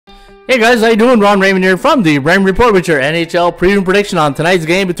Hey guys, how you doing? Ron Raymond here from the Raymond Report with your NHL preview prediction on tonight's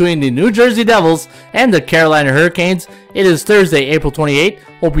game between the New Jersey Devils and the Carolina Hurricanes. It is Thursday, April 28th.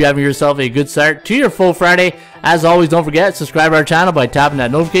 Hope you're having yourself a good start to your full Friday. As always, don't forget, subscribe to our channel by tapping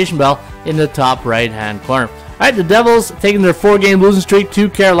that notification bell in the top right-hand corner. Alright, the Devils taking their 4-game losing streak to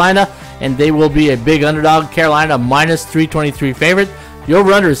Carolina, and they will be a big underdog. Carolina minus 323 favorite. The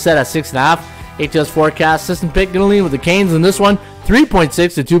over-under is set at 6.5. HS forecast system pick going to lean with the Canes in this one,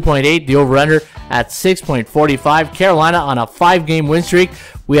 3.6 to 2.8. The over-under at 6.45. Carolina on a 5-game win streak.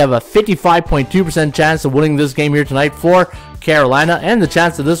 We have a 55.2% chance of winning this game here tonight for Carolina, and the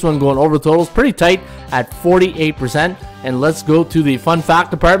chance of this one going over the total is pretty tight at 48%. And let's go to the fun fact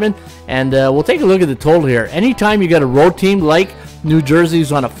department, and we'll take a look at the total here. Anytime you got a road team like New Jersey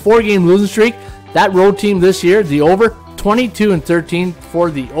who's on a 4-game losing streak, that road team this year, the over, 22-13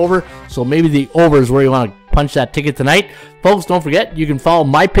 for the over. So maybe the over is where you want to punch that ticket tonight. Folks, don't forget, you can follow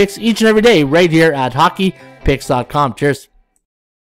my picks each and every day right here at hockeypicks.com. Cheers.